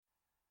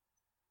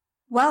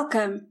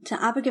Welcome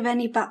to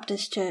Abergavenny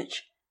Baptist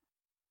Church.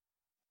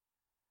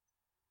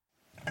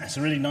 It's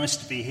really nice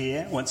to be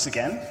here once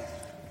again.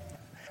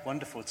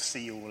 Wonderful to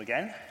see you all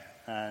again.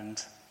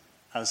 And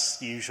as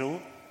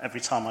usual,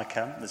 every time I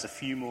come, there's a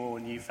few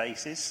more new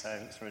faces, so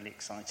it's really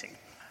exciting.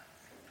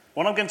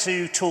 What I'm going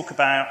to talk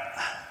about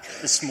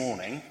this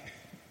morning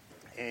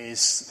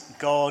is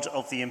God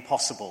of the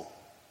impossible.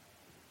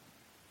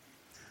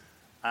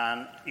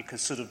 And you can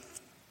sort of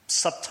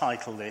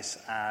subtitle this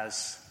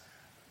as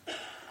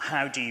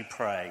How Do You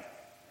Pray?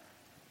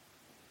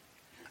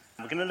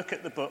 We're going to look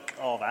at the book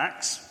of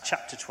Acts,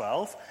 chapter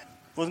 12. I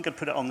wasn't going to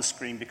put it on the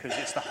screen because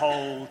it's the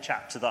whole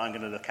chapter that I'm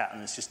going to look at, and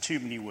there's just too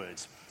many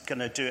words. I'm going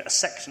to do it a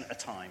section at a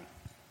time.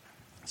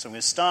 So I'm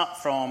going to start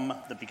from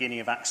the beginning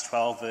of Acts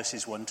 12,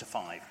 verses 1 to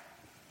 5.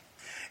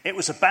 It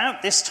was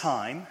about this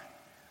time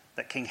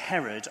that King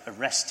Herod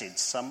arrested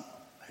some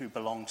who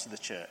belonged to the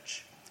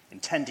church,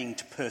 intending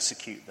to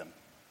persecute them.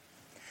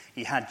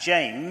 He had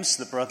James,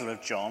 the brother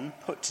of John,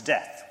 put to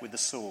death with the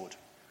sword.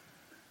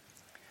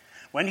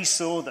 When he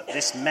saw that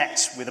this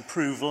met with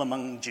approval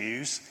among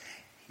Jews,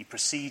 he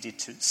proceeded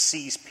to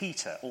seize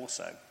Peter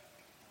also.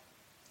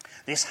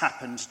 This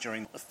happened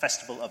during the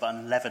festival of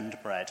unleavened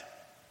bread.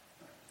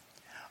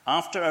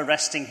 After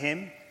arresting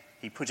him,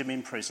 he put him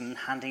in prison,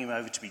 handing him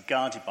over to be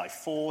guarded by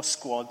 4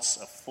 squads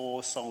of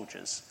 4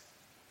 soldiers.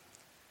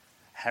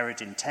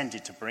 Herod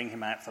intended to bring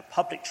him out for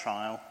public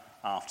trial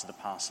after the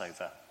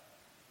Passover.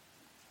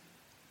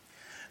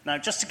 Now,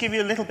 just to give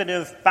you a little bit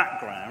of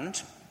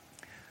background,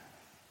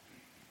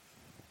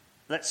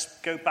 let's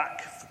go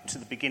back to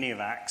the beginning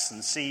of Acts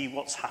and see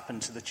what's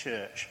happened to the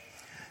church.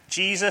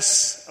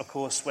 Jesus, of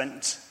course,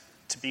 went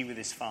to be with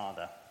his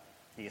Father.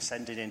 He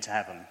ascended into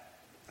heaven.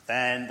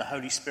 Then the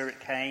Holy Spirit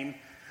came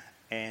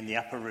in the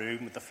upper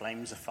room with the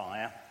flames of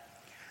fire,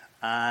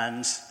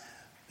 and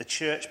the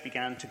church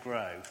began to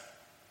grow.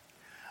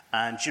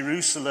 And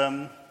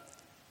Jerusalem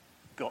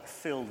got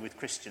filled with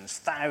Christians.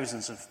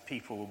 Thousands of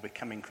people were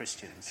becoming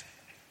Christians.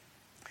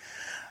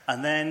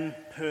 And then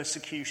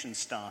persecution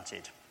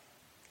started.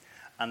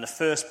 And the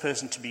first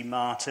person to be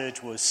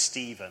martyred was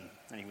Stephen,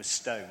 and he was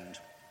stoned.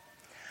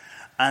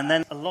 And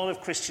then a lot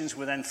of Christians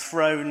were then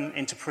thrown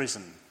into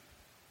prison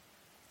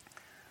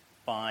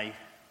by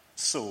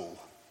Saul.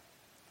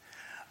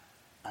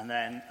 And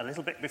then a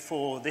little bit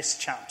before this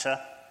chapter,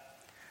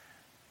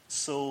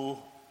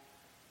 Saul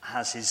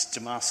has his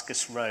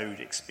Damascus Road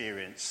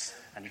experience,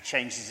 and he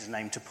changes his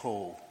name to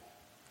Paul.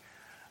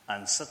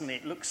 And suddenly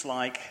it looks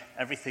like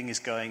everything is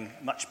going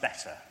much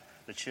better.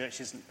 The church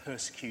isn't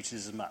persecuted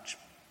as much.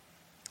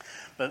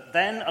 But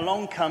then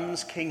along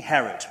comes King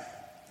Herod.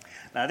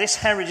 Now, this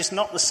Herod is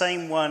not the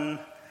same one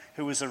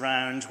who was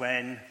around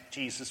when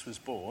Jesus was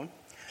born.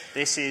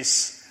 This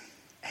is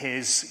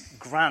his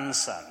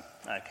grandson.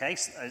 Okay,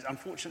 so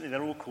unfortunately,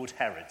 they're all called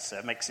Herod, so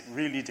it makes it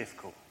really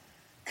difficult.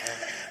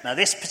 Now,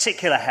 this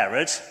particular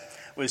Herod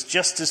was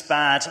just as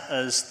bad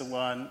as the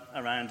one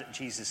around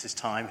Jesus'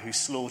 time who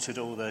slaughtered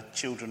all the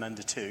children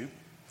under 2.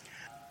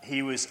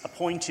 He was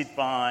appointed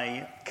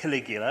by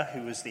Caligula,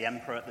 who was the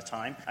emperor at the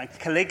time. And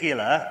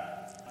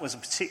Caligula was a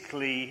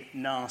particularly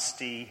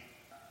nasty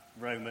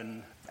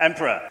Roman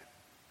emperor.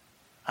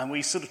 And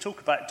we sort of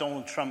talk about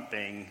Donald Trump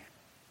being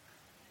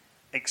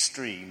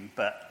extreme,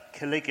 but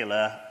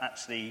Caligula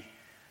actually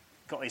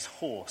got his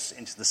horse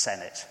into the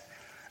Senate.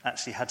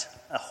 Actually had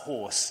a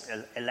horse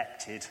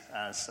elected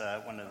as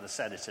one of the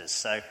senators.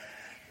 So,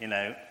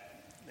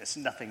 there's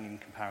nothing in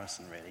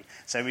comparison, really.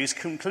 So he was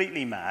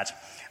completely mad,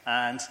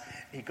 and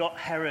he got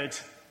Herod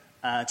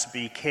to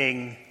be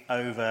king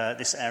over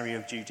this area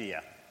of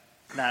Judea.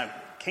 Now,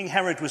 King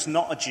Herod was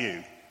not a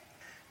Jew.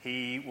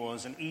 He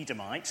was an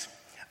Edomite,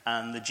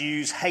 and the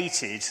Jews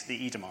hated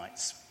the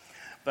Edomites.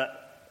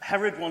 But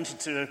Herod wanted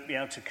to be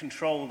able to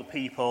control the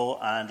people,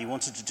 and he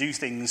wanted to do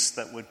things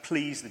that would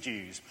please the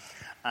Jews.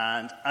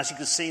 And as you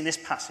can see in this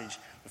passage,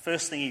 the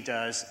first thing he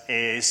does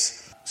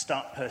is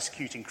start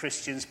persecuting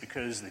Christians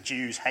because the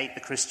Jews hate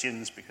the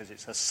Christians because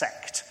it's a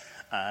sect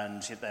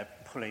and they're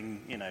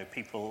pulling,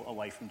 people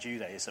away from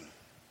Judaism.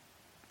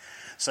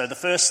 So the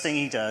first thing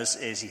he does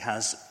is he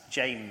has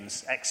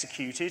James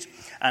executed,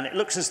 and it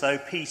looks as though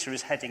Peter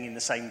is heading in the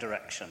same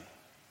direction.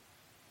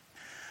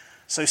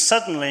 So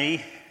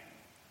suddenly,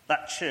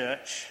 that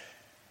church,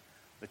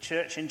 the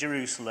church in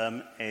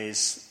Jerusalem,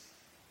 is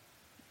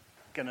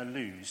going to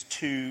lose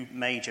 2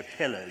 major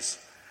pillars,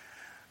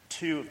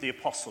 2 of the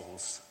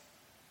apostles.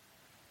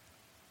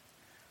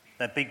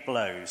 They're big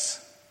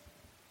blows.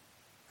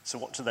 So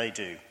what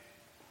do?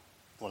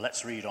 Well,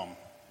 let's read on.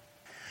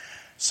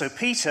 So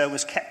Peter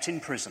was kept in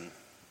prison,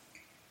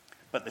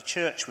 but the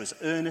church was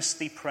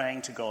earnestly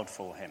praying to God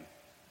for him.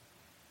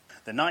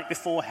 The night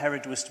before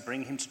Herod was to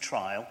bring him to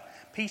trial,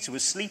 Peter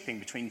was sleeping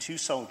between 2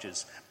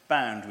 soldiers,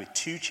 bound with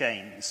 2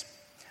 chains,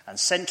 and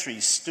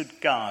sentries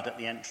stood guard at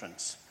the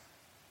entrance.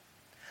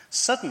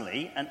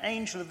 Suddenly, an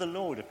angel of the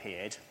Lord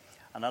appeared,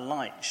 and a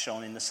light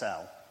shone in the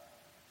cell.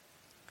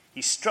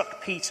 He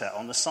struck Peter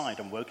on the side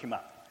and woke him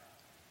up.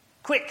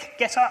 "Quick,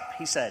 get up,"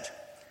 he said,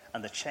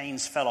 and the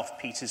chains fell off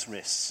Peter's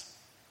wrists.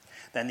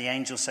 Then the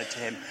angel said to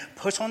him,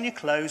 "Put on your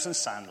clothes and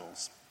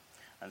sandals."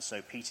 And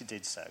so Peter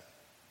did so.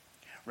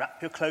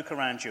 "Wrap your cloak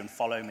around you and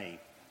follow me,"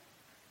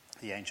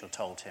 the angel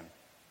told him.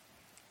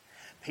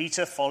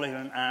 Peter followed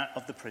him out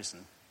of the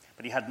prison,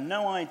 but he had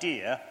no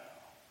idea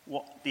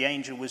what the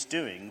angel was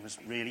doing was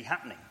really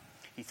happening.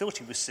 He thought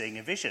he was seeing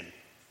a vision.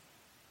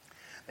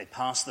 They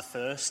passed the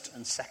first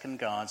and second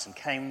guards and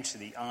came to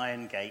the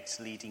iron gates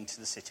leading to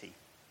the city.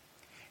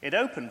 It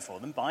opened for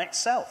them by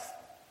itself,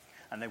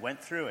 and they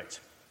went through it.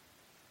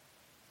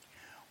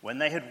 When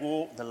they had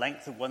walked the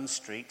length of one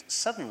street,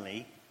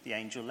 suddenly the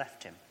angel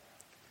left him.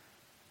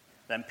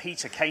 Then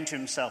Peter came to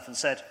himself and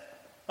said,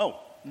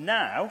 "Oh,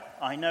 now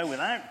I know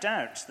without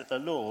doubt that the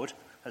Lord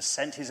has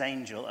sent his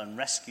angel and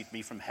rescued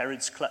me from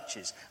Herod's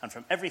clutches and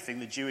from everything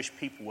the Jewish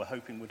people were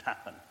hoping would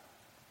happen."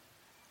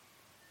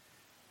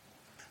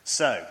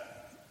 So,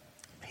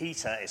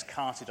 Peter is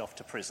carted off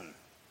to prison.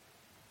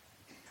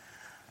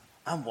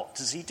 And what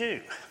does he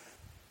do?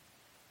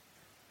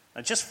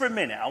 Now, just for a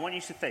minute, I want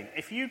you to think,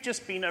 if you've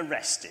just been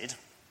arrested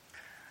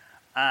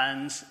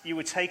and you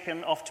were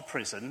taken off to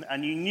prison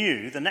and you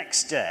knew the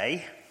next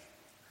day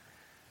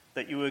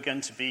that you were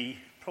going to be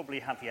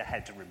probably have your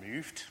head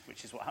removed,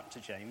 which is what happened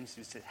to James,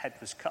 his head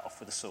was cut off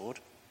with a sword,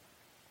 do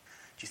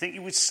you think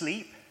you would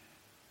sleep?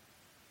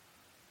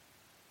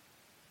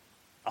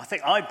 I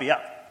think I'd be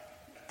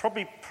up,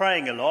 probably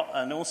praying a lot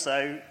and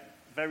also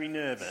very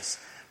nervous.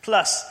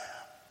 Plus,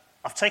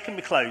 I've taken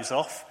my clothes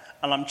off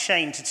and I'm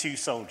chained to 2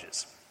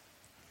 soldiers.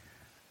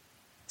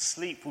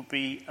 Sleep would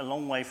be a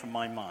long way from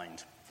my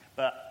mind.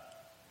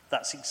 But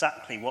that's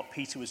exactly what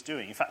Peter was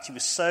doing. In fact, he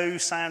was so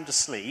sound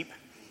asleep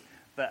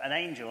that an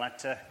angel had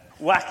to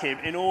whack him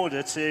in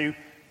order to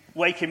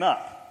wake him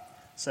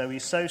up. So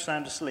he's so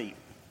sound asleep.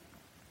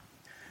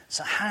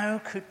 So how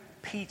could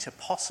Peter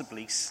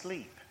possibly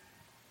sleep,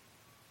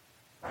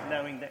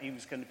 knowing that he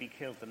was going to be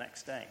killed the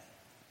next day?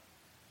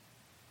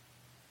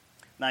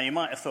 Now, you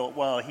might have thought,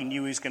 well, he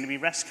knew he was going to be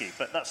rescued,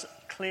 but that's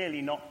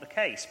clearly not the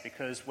case,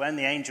 because when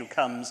the angel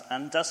comes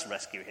and does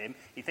rescue him,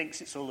 he thinks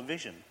it's all a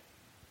vision.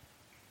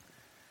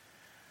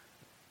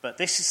 But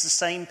this is the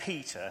same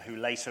Peter who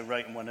later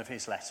wrote in one of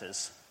his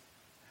letters,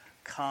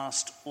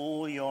 "Cast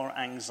all your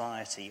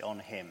anxiety on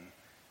him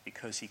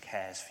because he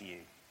cares for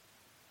you."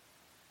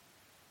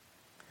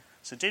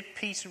 So did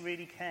Peter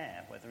really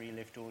care whether he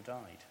lived or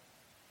died?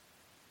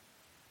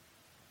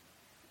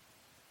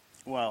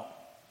 Well,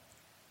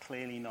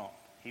 clearly not.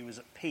 He was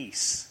at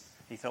peace.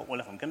 He thought, well,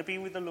 if I'm going to be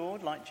with the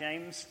Lord, like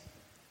James,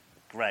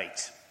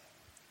 great.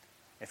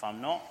 If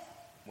I'm not,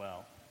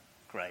 well,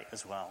 great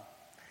as well.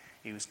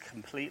 He was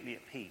completely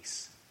at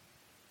peace.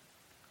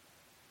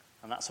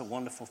 And that's a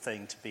wonderful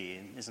thing to be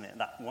in, isn't it?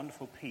 That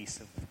wonderful peace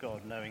of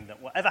God, knowing that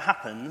whatever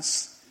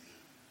happens,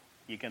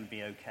 you're going to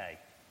be okay.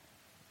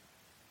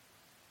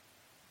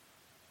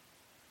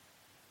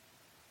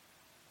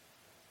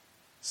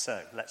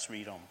 So, let's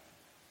read on.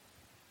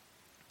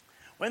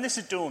 When this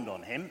had dawned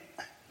on him,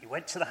 he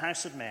went to the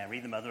house of Mary,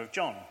 the mother of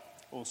John,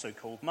 also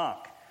called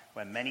Mark,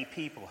 where many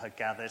people had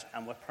gathered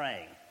and were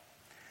praying.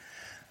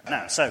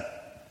 Now, so,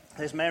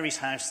 there's Mary's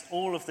house.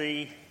 All of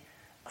the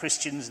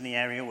Christians in the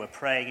area were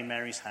praying in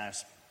Mary's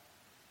house.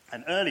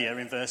 And earlier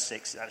in verse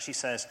 6, it actually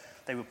says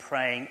they were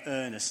praying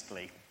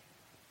earnestly.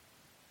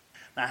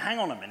 Now, hang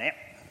on a minute.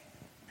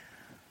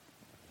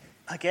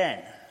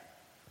 Again,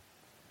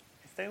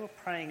 if they were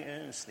praying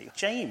earnestly,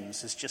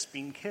 James has just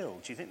been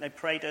killed. Do you think they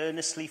prayed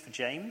earnestly for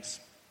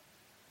James?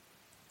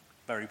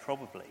 Very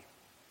probably.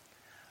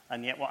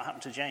 And yet what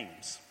happened to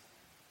James?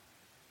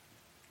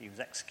 He was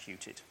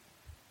executed.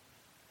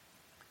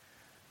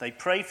 They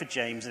prayed for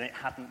James and it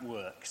hadn't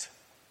worked.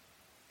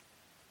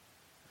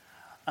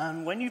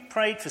 And when you've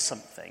prayed for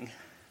something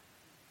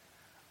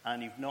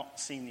and you've not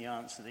seen the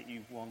answer that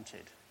you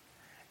wanted,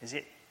 is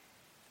it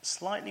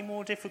slightly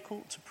more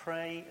difficult to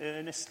pray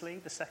earnestly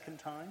the second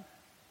time?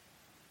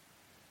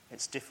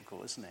 It's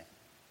difficult, isn't it?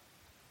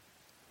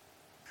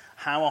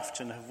 How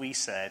often have we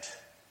said,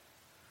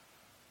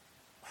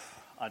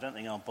 I don't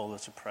think I'll bother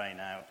to pray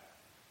now.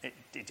 It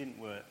didn't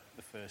work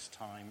the first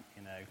time,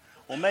 you know.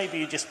 Or maybe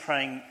you're just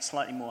praying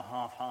slightly more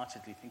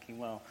half-heartedly, thinking,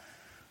 well,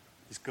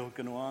 is God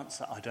going to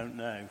answer? I don't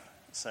know.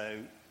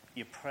 So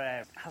your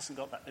prayer hasn't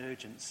got that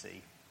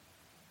urgency.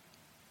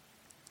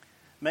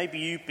 Maybe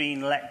you've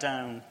been let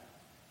down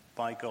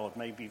by God.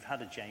 Maybe you've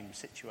had a James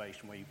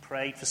situation where you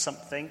prayed for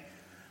something,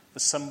 for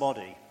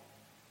somebody,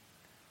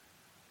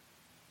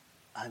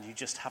 and you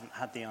just haven't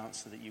had the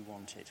answer that you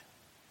wanted.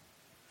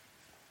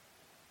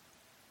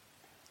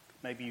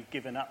 Maybe you've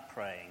given up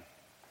praying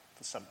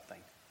for something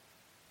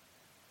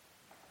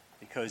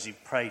because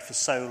you've prayed for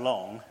so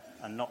long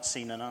and not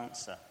seen an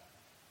answer.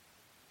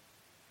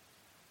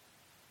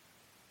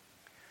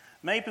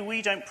 Maybe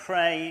we don't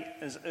pray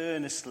as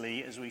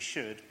earnestly as we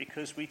should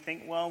because we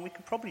think, well, we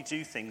could probably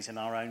do things in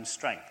our own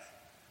strength.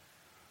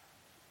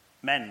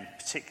 Men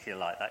particularly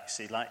like that,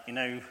 you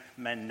see,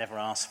 men never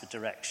ask for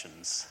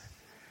directions.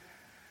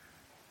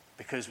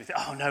 Because we think,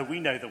 oh no, we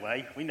know the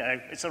way, we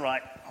know, it's all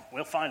right,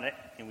 we'll find it,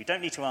 and we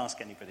don't need to ask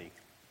anybody.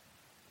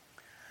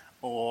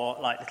 Or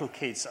like little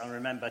kids, I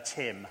remember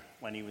Tim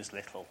when he was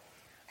little,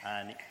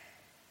 and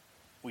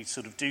we'd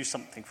sort of do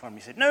something for him.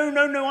 He said,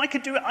 no, I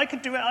could do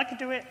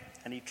it.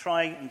 And he'd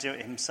try and do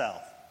it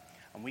himself.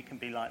 And we can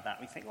be like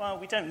that. We think, well,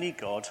 we don't need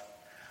God.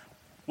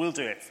 We'll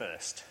do it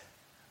first.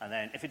 And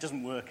then if it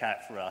doesn't work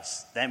out for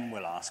us, then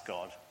we'll ask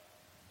God.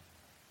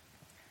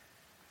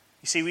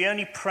 You see, we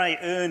only pray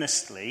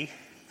earnestly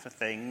for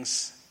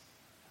things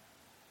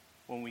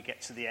when we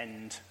get to the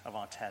end of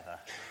our tether,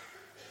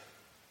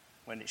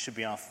 when it should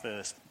be our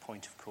first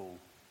point of call.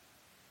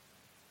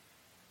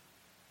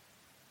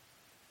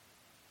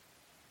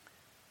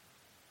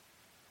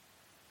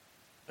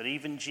 But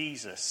even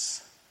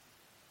Jesus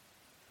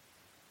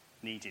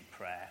needed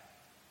prayer.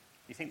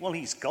 You think, well,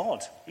 he's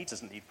God. He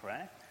doesn't need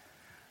prayer.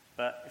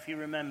 But if you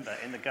remember,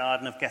 in the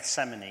Garden of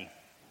Gethsemane,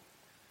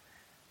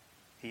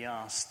 he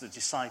asked the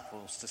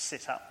disciples to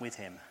sit up with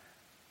him,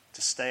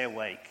 to stay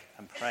awake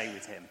and pray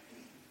with him.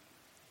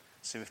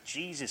 So if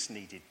Jesus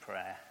needed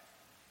prayer,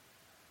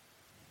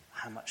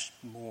 how much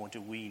more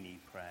do we need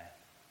prayer?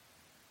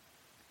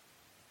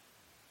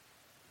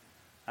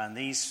 And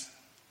these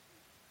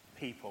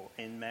people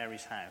in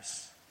Mary's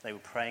house, they were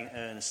praying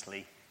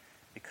earnestly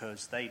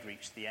because they'd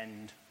reached the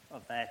end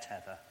of their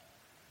tether.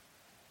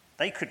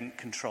 They couldn't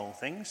control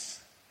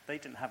things. They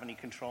didn't have any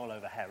control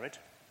over Herod.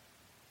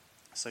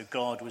 So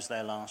God was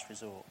their last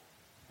resort.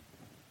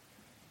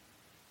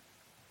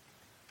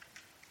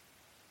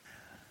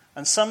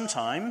 And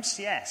sometimes,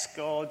 yes,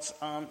 God's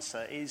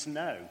answer is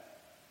no.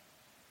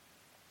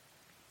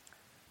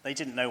 They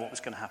didn't know what was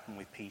going to happen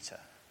with Peter.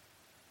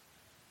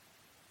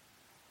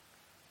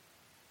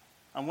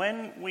 And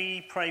when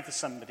we pray for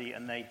somebody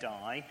and they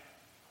die,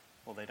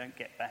 or they don't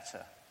get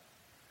better,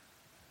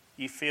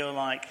 you feel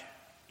like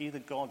either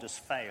God has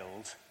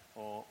failed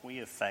or we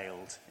have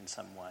failed in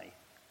some way.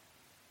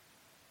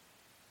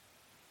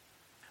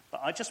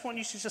 But I just want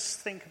you to just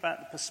think about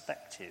the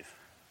perspective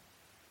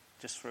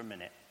just for a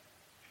minute.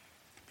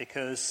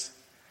 Because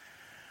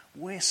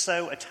we're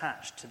so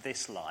attached to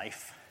this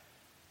life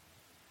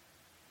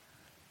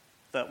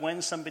that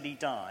when somebody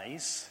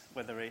dies,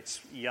 whether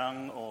it's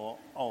young or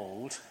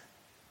old,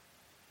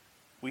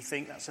 we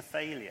think that's a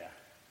failure.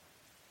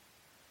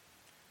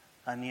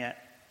 And yet,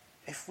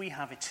 if we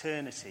have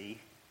eternity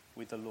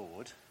with the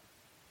Lord,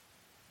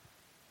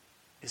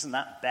 isn't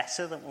that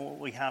better than what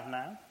we have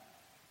now?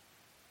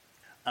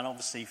 And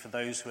obviously for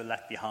those who are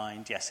left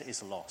behind, yes, it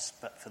is a loss.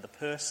 But for the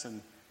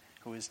person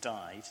who has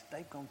died,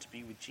 they've gone to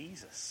be with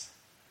Jesus.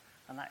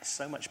 And that is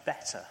so much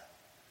better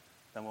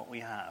than what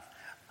we have.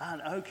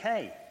 And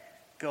okay,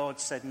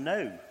 God said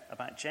no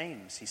about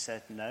James. He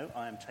said, no,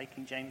 I am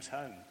taking James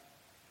home.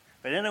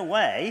 But in a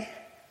way,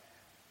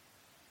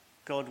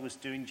 God was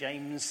doing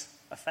James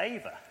a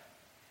favor.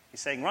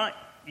 He's saying, right,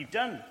 you've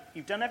done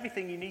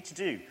everything you need to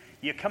do.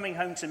 You're coming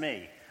home to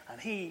me.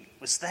 And he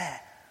was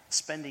there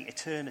spending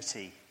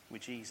eternity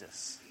with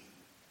Jesus.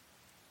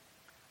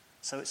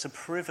 So it's a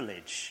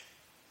privilege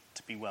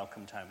to be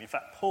welcomed home. In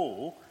fact,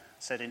 Paul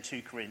said in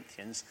 2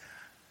 Corinthians,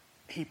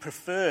 he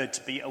preferred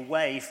to be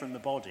away from the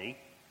body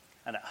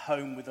and at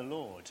home with the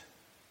Lord.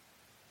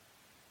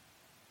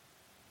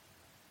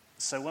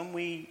 So when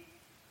we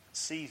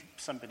see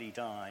somebody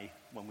die,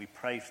 when we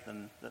pray for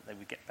them that they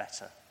would get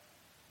better,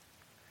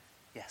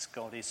 yes,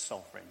 God is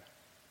sovereign,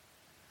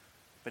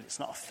 but it's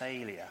not a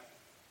failure.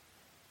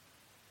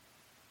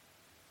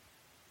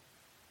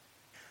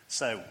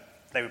 So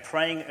they were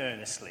praying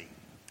earnestly,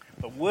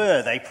 but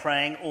were they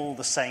praying all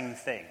the same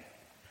thing?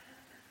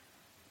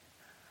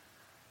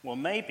 Well,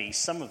 maybe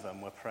some of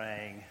them were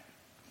praying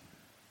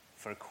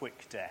for a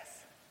quick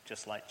death,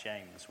 just like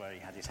James, where he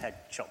had his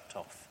head chopped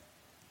off.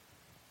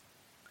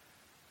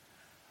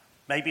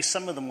 Maybe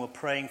some of them were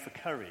praying for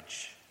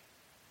courage,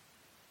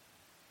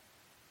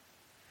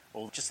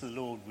 or just the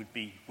Lord would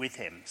be with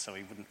him so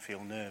he wouldn't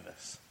feel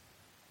nervous.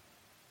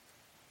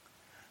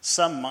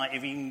 Some might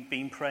have even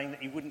been praying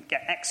that he wouldn't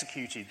get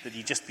executed, that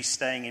he'd just be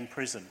staying in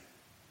prison.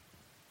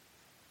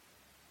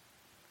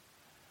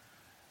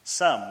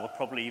 Some were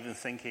probably even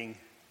thinking,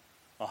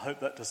 I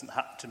hope that doesn't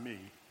happen to me.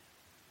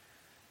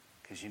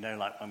 Because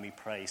like when we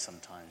pray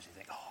sometimes, you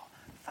think, oh,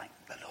 thank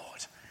the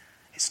Lord,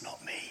 it's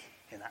not me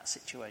in that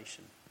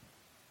situation.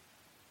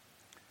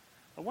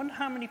 I wonder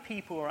how many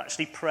people are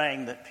actually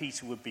praying that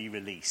Peter would be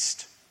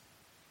released.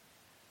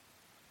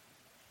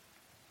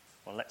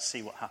 Well, let's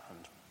see what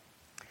happened.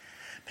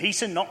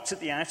 Peter knocked at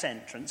the outer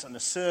entrance, and a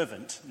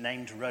servant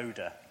named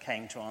Rhoda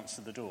came to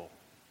answer the door.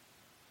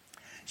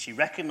 She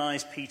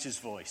recognized Peter's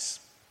voice.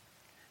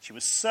 She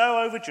was so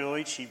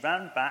overjoyed she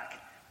ran back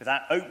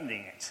without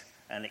opening it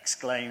and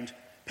exclaimed,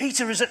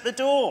 Peter is at the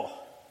door.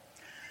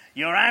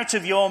 You're out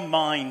of your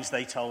mind,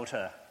 they told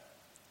her.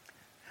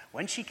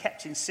 When she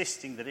kept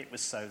insisting that it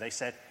was so, they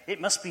said, it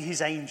must be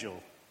his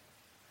angel.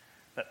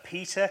 But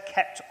Peter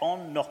kept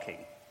on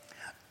knocking,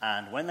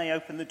 and when they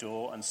opened the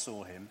door and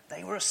saw him,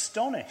 they were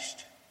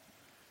astonished.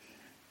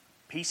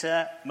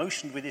 Peter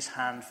motioned with his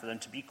hand for them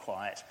to be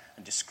quiet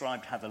and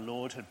described how the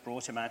Lord had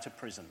brought him out of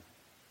prison.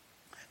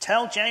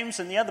 Tell James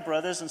and the other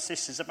brothers and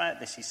sisters about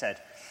this, he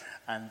said.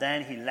 and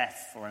then he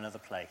left for another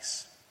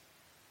place.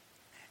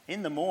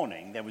 In the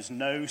morning, there was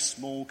no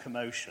small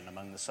commotion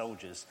among the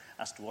soldiers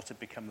as to what had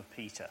become of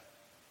Peter.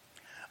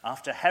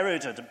 After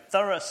Herod had a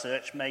thorough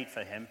search made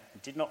for him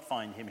and did not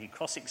find him, he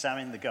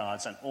cross-examined the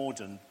guards and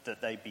ordered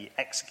that they be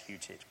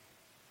executed.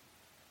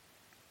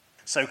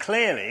 So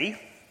clearly,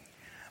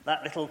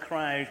 that little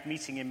crowd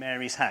meeting in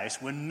Mary's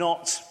house were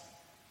not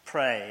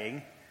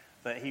praying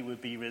that he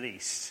would be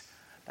released.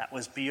 That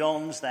was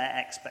beyond their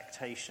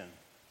expectation.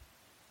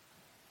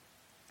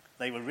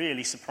 They were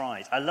really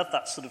surprised. I love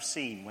that sort of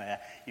scene where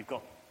you've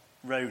got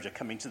Rhoda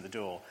coming to the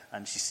door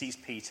and she sees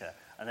Peter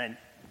and then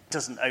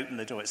doesn't open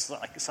the door. It's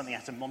like something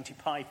out of Monty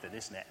Python,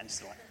 isn't it? And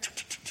it's like,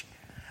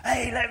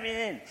 hey, let me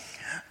in.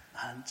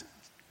 And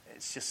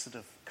it's just sort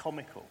of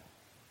comical.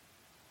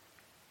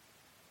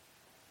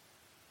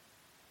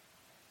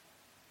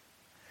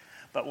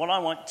 But what I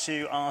want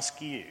to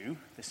ask you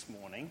this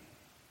morning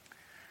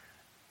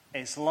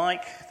is,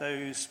 like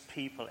those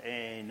people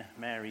in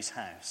Mary's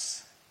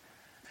house,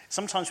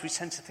 sometimes we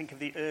tend to think of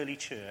the early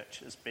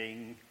church as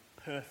being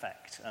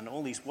perfect and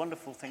all these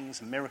wonderful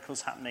things and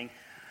miracles happening,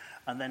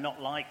 and they're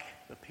not like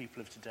the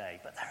people of today,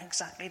 but they're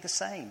exactly the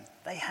same.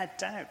 They had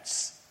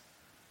doubts.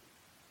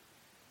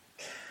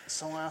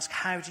 So I ask,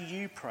 how do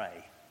you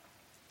pray?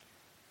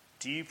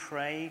 Do you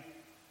pray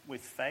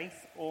with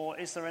faith, or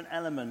is there an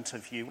element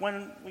of you,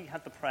 when we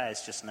had the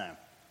prayers just now,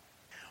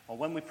 or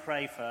when we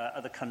pray for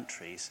other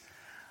countries,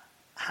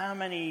 how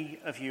many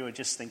of you are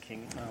just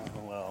thinking,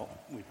 oh, well,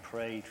 we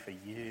prayed for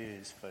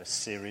years for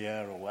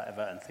Syria or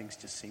whatever, and things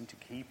just seem to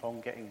keep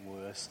on getting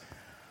worse.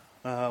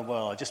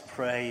 Well, I just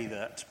pray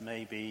that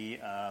maybe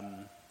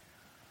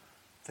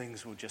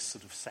things will just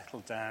sort of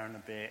settle down a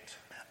bit.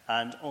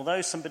 And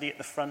although somebody at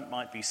the front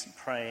might be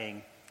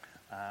praying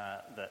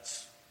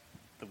that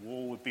the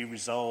war would be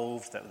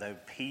resolved, that there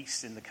would be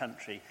peace in the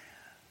country,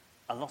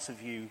 a lot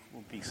of you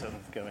will be sort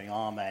of going,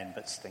 amen,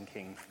 but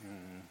thinking,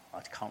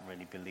 I can't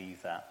really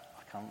believe that.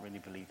 I can't really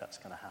believe that's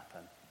going to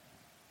happen.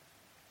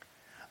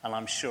 And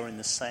I'm sure in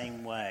the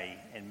same way,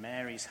 in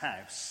Mary's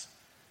house,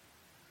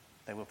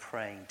 they were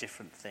praying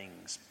different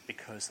things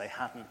because they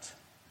hadn't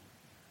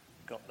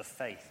got the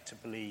faith to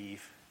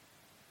believe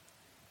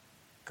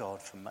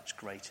God for much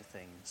greater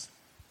things.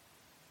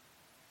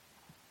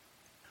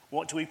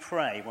 What do we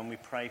pray when we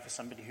pray for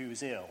somebody who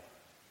is ill?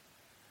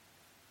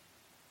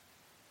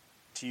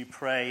 Do you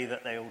pray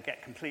that they will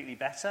get completely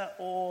better,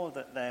 or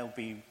that they'll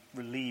be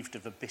relieved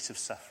of a bit of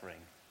suffering?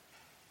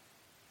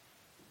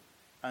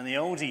 And the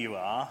older you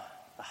are,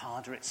 the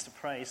harder it's to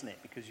pray, isn't it?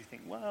 Because you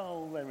think,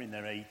 well, they're in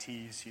their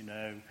 80s, you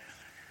know.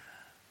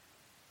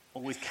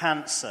 Or with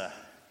cancer,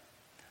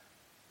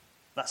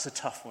 that's a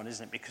tough one,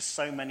 isn't it? Because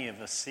so many of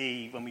us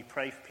see, when we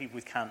pray for people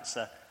with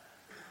cancer,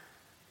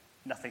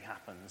 nothing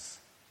happens.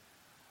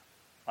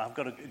 I've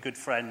got a good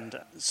friend,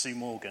 Sue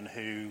Morgan,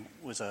 who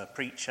was a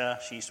preacher.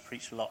 She used to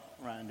preach a lot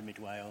around in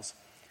Mid-Wales.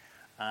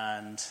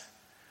 And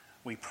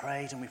we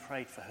prayed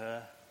for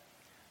her.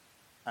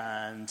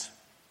 And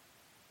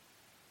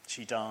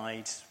she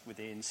died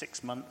within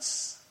 6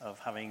 months of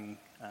having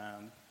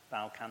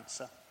bowel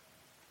cancer.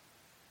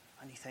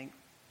 And you think,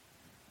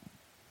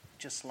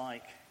 just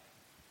like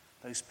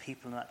those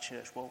people in that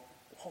church, well,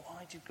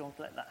 why did God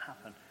let that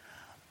happen?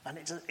 And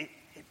it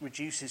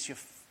reduces your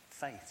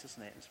faith,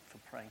 doesn't it, for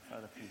praying for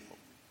other people.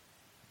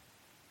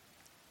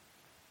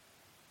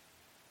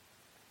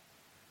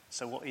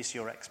 So what is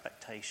your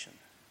expectation?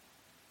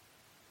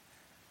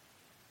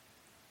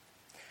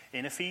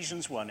 In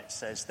Ephesians 1 it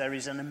says, there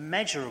is an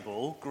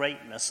immeasurable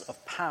greatness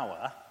of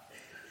power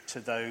to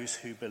those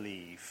who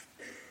believe.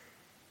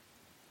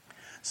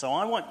 So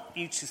I want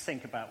you to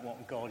think about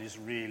what God is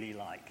really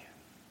like.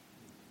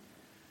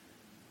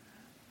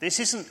 This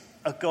isn't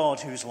a God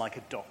who's like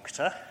a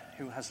doctor,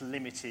 who has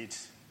limited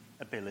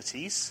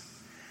abilities.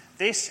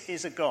 This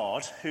is a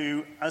God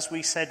who, as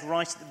we said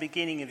right at the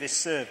beginning of this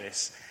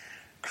service,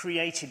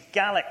 created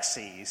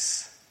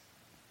galaxies,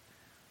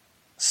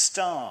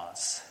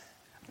 stars,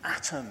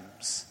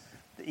 atoms,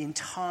 the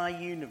entire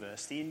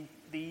universe. The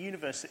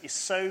universe is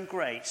so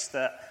great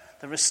that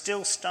there are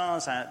still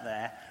stars out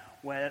there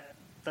where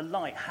the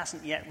light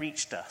hasn't yet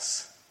reached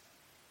us.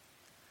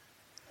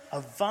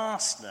 A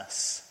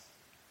vastness.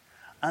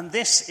 And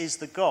this is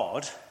the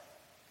God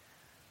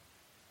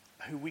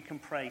who we can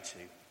pray to.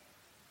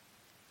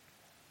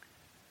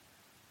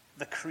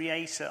 The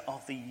creator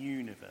of the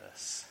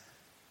universe.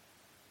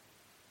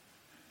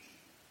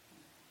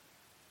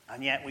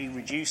 And yet we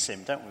reduce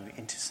him, don't we,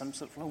 into some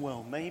sort of,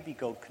 well, maybe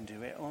God can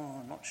do it. Oh,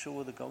 I'm not sure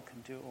whether God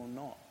can do it or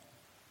not.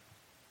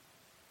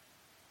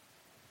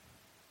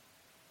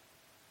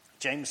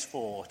 James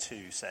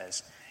 4:2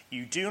 says,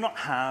 you do not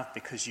have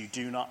because you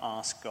do not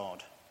ask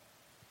God.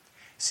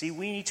 See,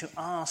 we need to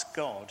ask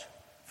God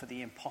for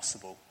the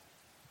impossible.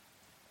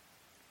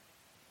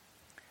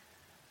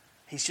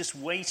 He's just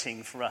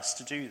waiting for us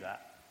to do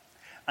that.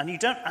 And you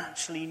don't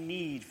actually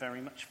need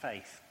very much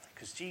faith,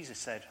 because Jesus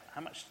said,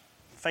 how much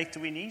faith do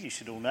we need? You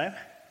should all know.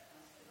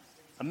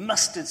 A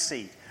mustard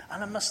seed.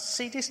 And a mustard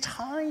seed is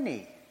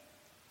tiny.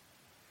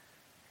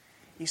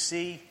 You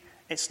see,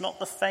 It's not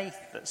the faith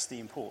that's the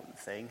important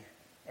thing.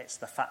 It's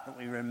the fact that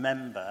we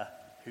remember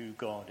who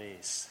God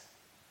is.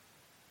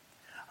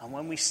 And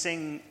when we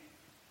sing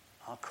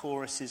our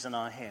choruses and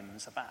our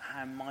hymns about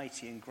how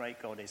mighty and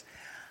great God is,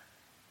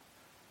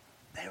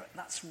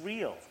 that's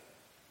real.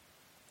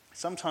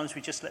 Sometimes we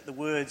just let the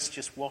words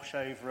just wash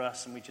over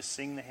us and we just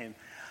sing the hymn.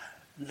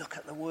 Look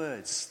at the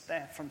words.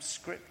 They're from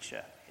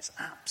Scripture. It's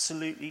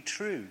absolutely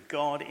true.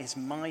 God is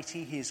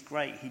mighty. He is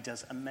great. He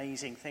does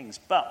amazing things.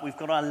 But we've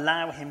got to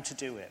allow him to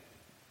do it.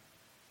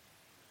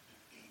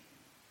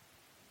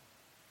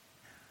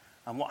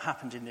 And what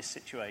happened in this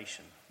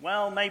situation?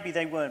 Well, maybe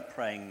they weren't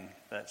praying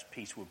that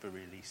Peter would be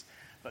released,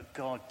 but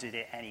God did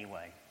it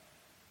anyway.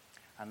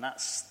 And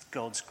that's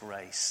God's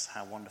grace,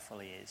 how wonderful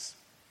he is.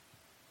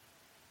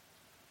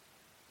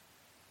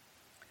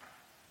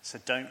 So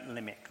don't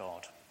limit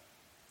God.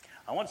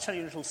 I want to tell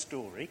you a little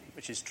story,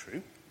 which is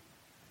true.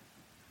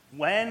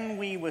 When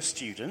we were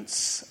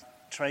students,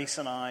 Trace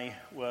and I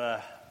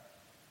were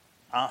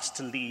asked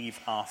to leave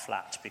our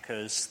flat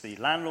because the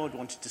landlord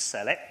wanted to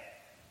sell it,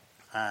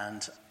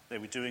 and they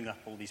were doing up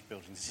all these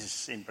buildings. This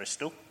is in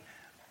Bristol.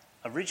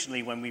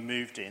 Originally, when we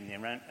moved in,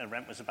 the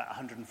rent was about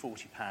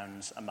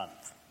 £140 a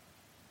month.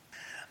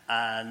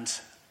 And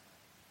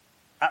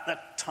at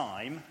that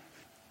time,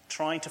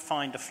 trying to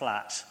find a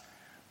flat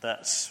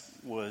that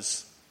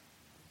was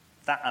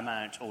that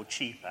amount or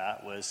cheaper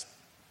was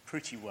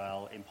pretty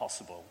well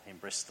impossible in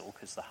Bristol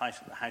because the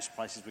house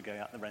prices were going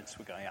up, the rents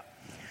were going up.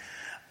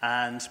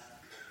 And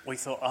we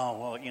thought,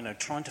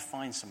 trying to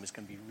find somewhere is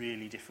going to be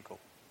really difficult.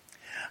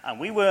 And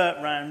we were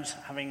around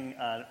having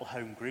a little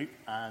home group,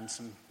 and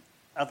some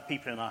other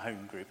people in our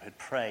home group had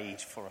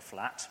prayed for a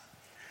flat.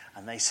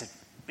 And they said,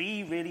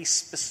 be really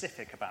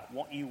specific about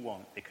what you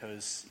want,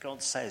 because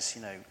God says,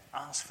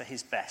 ask for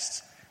his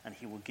best, and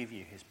he will give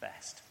you his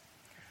best.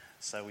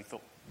 So we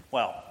thought,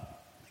 well,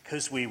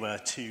 because we were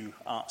two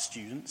art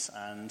students,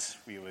 and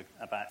we were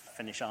about to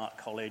finish art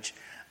college,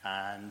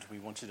 and we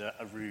wanted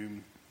a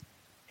room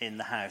in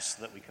the house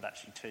so that we could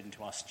actually turn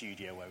into our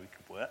studio where we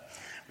could work.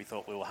 We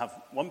thought we will have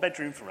one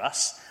bedroom for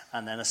us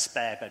and then a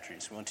spare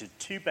bedroom. So we wanted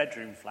a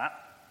 2-bedroom flat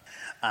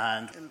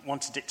and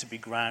wanted it to be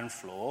ground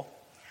floor.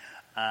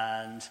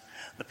 And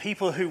the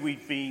people who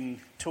we'd been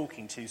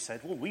talking to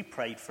said, well, we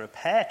prayed for a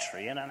pear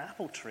tree and an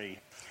apple tree.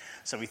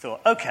 So we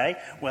thought, okay,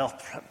 well,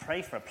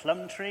 pray for a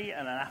plum tree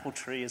and an apple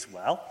tree as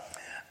well,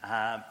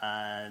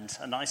 and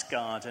a nice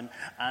garden.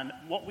 And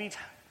what we'd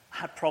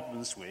had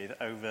problems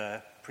with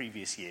over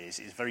previous years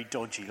is very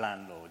dodgy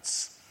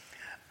landlords.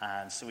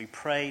 And so we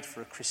prayed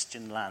for a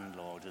Christian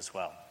landlord as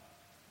well.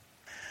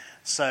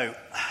 So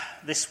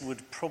this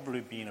would probably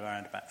have been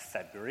around about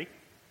February.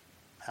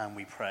 And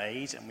we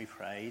prayed and we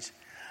prayed.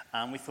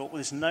 And we thought, well,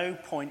 there's no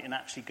point in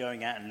actually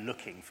going out and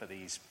looking for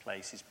these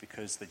places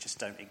because they just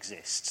don't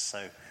exist.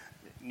 So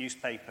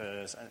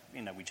newspapers,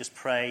 we just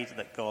prayed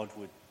that God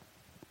would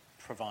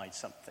provide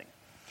something.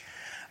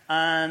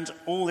 And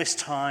all this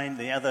time,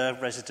 the other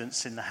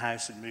residents in the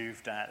house had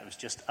moved out. It was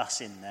just us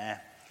in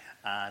there.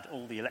 And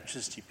all the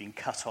electricity had been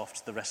cut off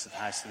to the rest of the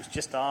house. It was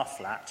just our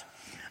flat.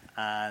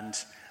 And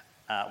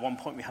at one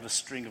point, we had a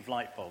string of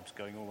light bulbs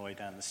going all the way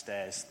down the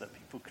stairs so that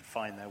people could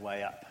find their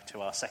way up to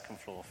our second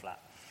floor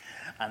flat.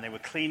 And they were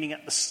cleaning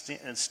up the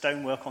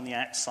stonework on the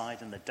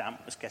outside, and the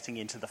damp was getting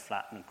into the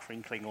flat and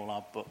crinkling all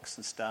our books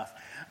and stuff.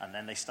 And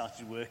then they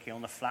started working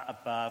on the flat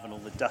above, and all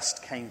the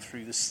dust came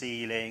through the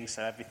ceiling,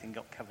 so everything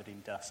got covered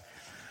in dust.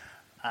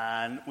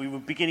 And we were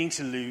beginning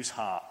to lose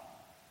heart.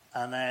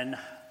 And then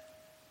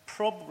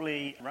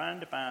probably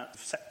around about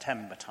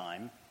September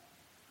time,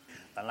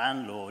 the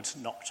landlord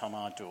knocked on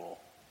our door.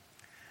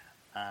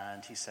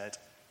 And he said,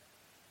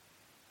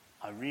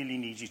 I really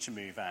need you to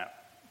move out,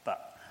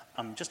 but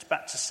I'm just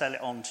about to sell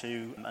it on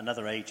to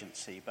another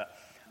agency, but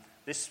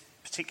this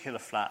particular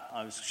flat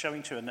I was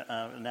showing to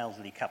an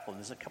elderly couple,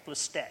 and there's a couple of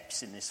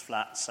steps in this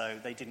flat, so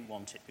they didn't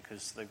want it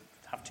because they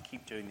have to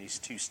keep doing these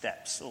 2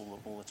 steps all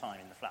the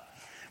time in the flat.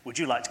 Would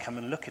you like to come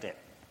and look at it?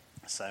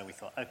 So we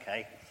thought,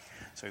 okay.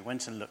 So we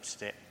went and looked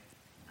at it,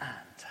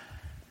 and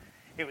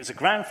it was a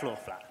ground floor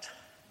flat,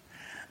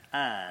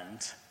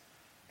 and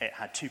it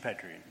had 2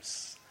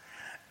 bedrooms.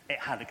 It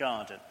had a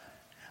garden,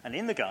 and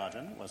in the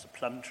garden was a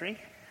plum tree,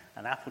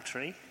 an apple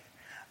tree,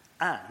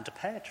 and a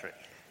pear tree.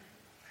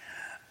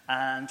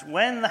 And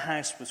when the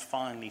house was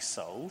finally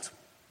sold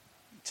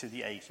to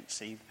the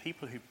agency, the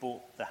people who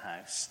bought the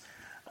house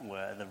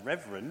were the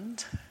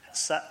Reverend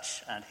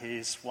Such and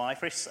his wife,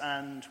 Chris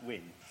and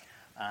Wynne.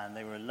 And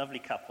they were a lovely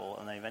couple,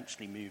 and they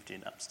eventually moved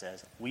in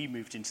upstairs. We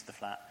moved into the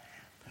flat.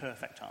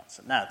 Perfect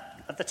answer. Now,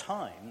 at the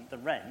time, the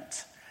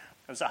rent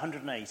was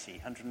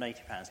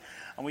 £180.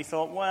 And we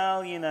thought,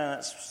 well,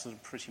 that's sort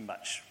of pretty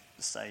much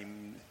the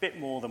same, a bit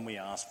more than we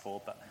asked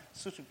for, but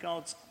sort of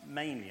God's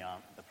mainly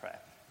answered the prayer.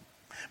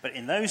 But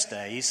in those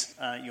days,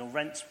 your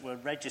rents were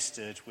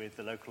registered with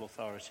the local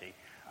authority,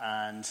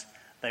 and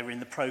they were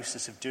in the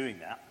process of doing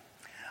that.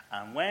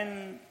 And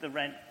when the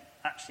rent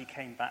actually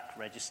came back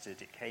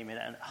registered, it came in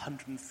at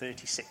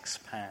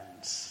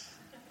 £136.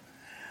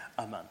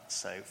 a month.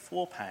 So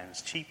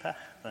 £4 cheaper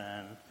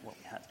than what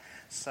we had.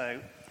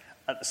 So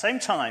at the same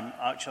time,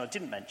 which I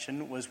didn't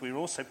mention, was we were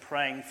also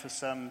praying for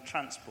some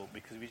transport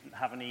because we didn't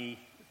have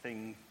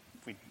anything.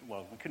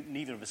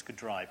 Neither of us could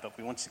drive, but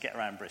we wanted to get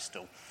around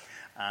Bristol.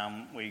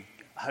 We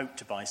hoped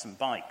to buy some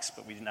bikes,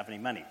 but we didn't have any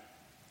money.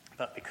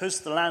 But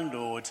because the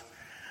landlord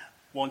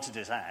wanted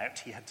us out,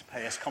 he had to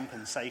pay us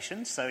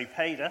compensation. So he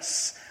paid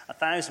us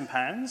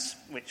 £1,000,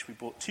 which we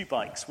bought 2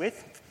 bikes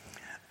with.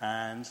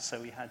 And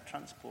so we had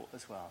transport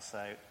as well.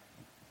 So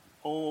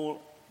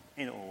all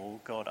in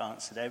all, God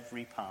answered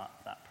every part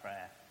of that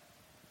prayer.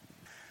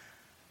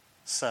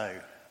 So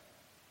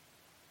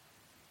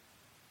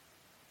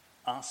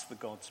ask for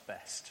God's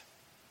best,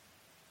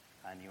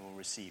 and you will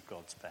receive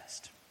God's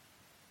best.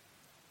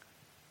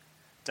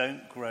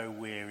 Don't grow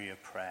weary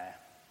of prayer.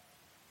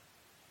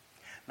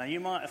 Now, you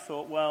might have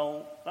thought,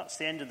 well, that's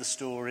the end of the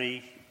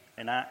story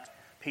in Acts.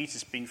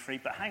 Peter's been free,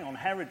 but hang on,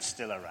 Herod's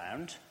still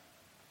around.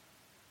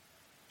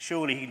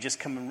 Surely he can just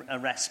come and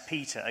arrest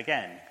Peter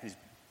again, because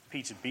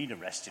Peter's been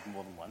arrested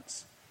more than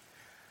once.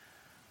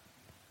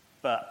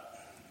 But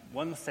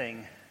one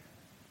thing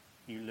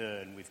you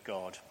learn with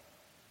God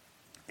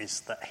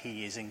is that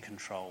he is in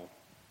control,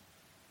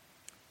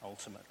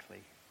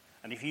 ultimately.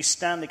 And if you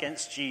stand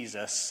against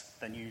Jesus,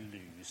 then you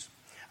lose.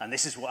 And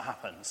this is what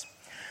happens.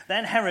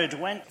 Then Herod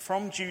went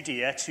from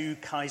Judea to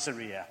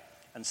Caesarea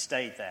and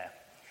stayed there.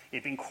 He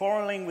had been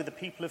quarreling with the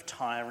people of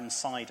Tyre and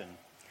Sidon.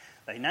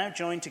 They now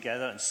joined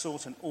together and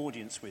sought an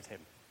audience with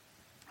him.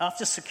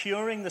 After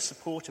securing the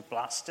support of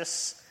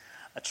Blastus,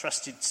 a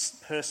trusted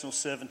personal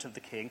servant of the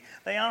king,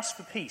 they asked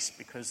for peace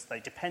because they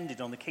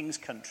depended on the king's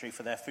country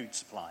for their food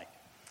supply.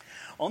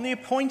 On the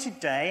appointed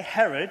day,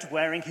 Herod,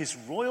 wearing his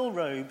royal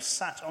robes,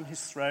 sat on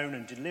his throne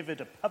and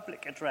delivered a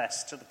public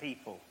address to the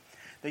people.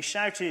 They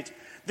shouted,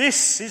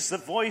 "This is the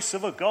voice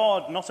of a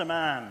God, not a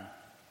man."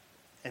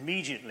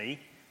 Immediately,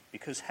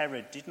 because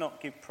Herod did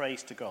not give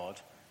praise to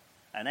God,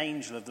 an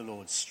angel of the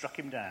Lord struck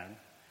him down,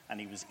 and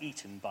he was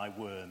eaten by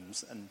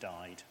worms and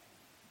died.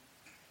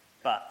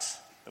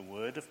 But the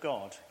word of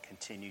God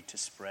continued to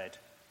spread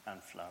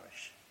and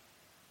flourish.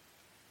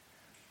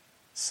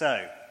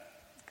 So,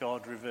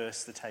 God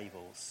reversed the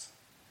tables.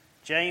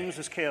 James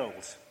was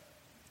killed.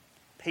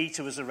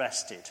 Peter was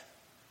arrested.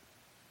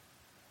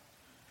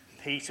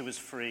 Peter was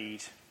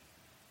freed.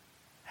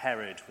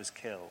 Herod was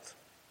killed.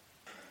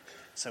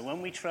 So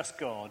when we trust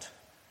God,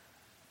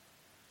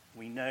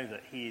 we know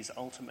that he is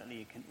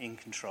ultimately in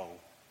control.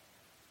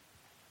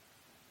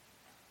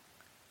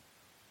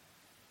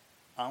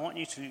 I want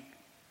you to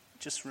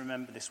just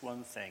remember this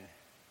one thing.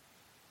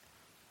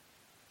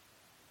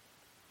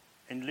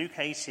 In Luke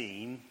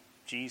 18,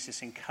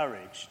 Jesus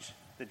encouraged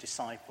the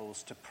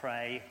disciples to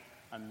pray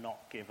and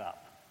not give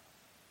up.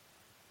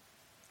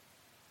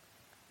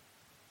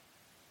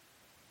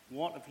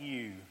 What have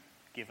you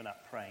given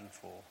up praying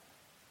for?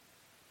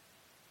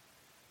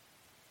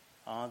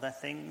 Are there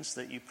things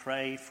that you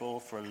prayed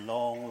for a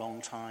long,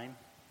 long time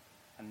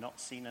and not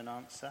seen an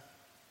answer?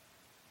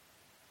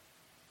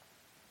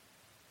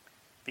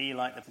 Be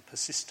like the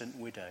persistent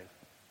widow.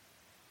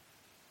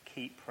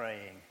 Keep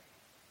praying,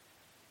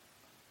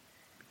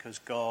 because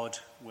God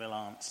will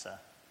answer.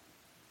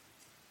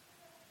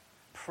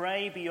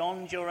 Pray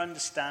beyond your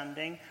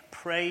understanding.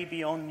 Pray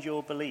beyond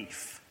your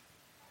belief.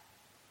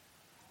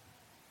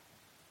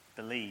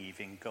 Believe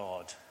in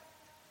God,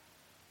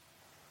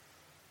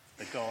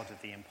 the God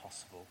of the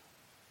impossible.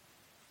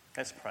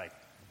 Let's pray.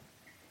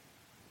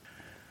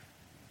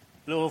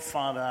 Lord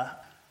Father,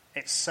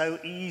 it's so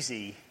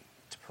easy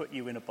to put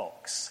you in a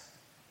box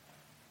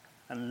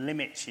and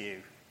limit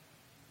you.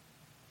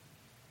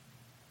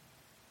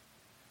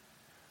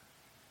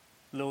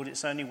 Lord,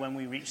 it's only when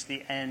we reach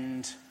the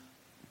end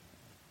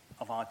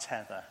of our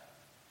tether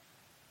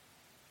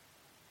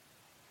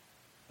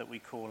that we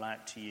call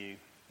out to you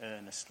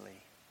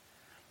earnestly.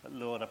 But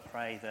Lord, I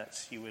pray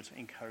that you would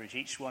encourage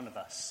each one of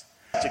us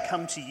to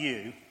come to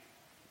you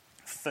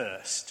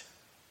first.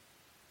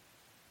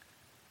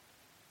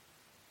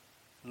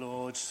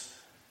 Lord,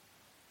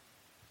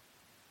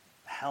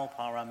 help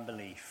our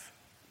unbelief.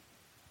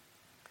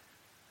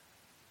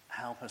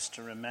 Help us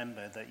to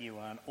remember that you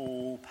are an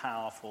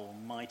all-powerful,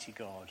 mighty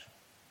God,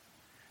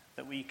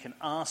 that we can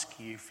ask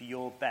you for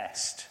your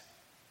best.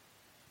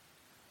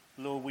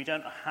 Lord, we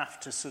don't have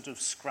to sort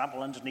of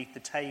scrabble underneath the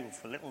table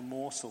for little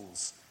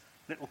morsels,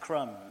 little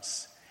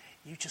crumbs.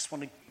 You just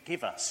want to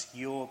give us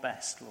your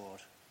best,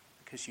 Lord,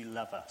 because you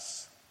love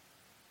us.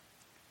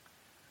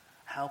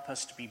 Help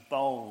us to be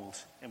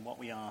bold in what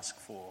we ask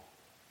for.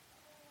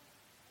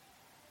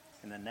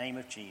 In the name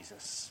of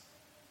Jesus,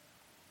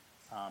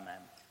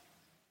 amen.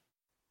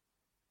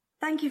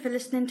 Thank you for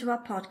listening to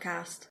our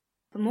podcast.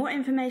 For more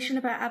information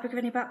about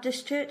Abergavenny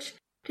Baptist Church,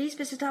 please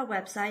visit our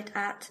website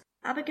at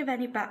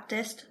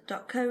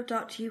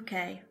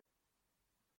abergavennybaptist.co.uk.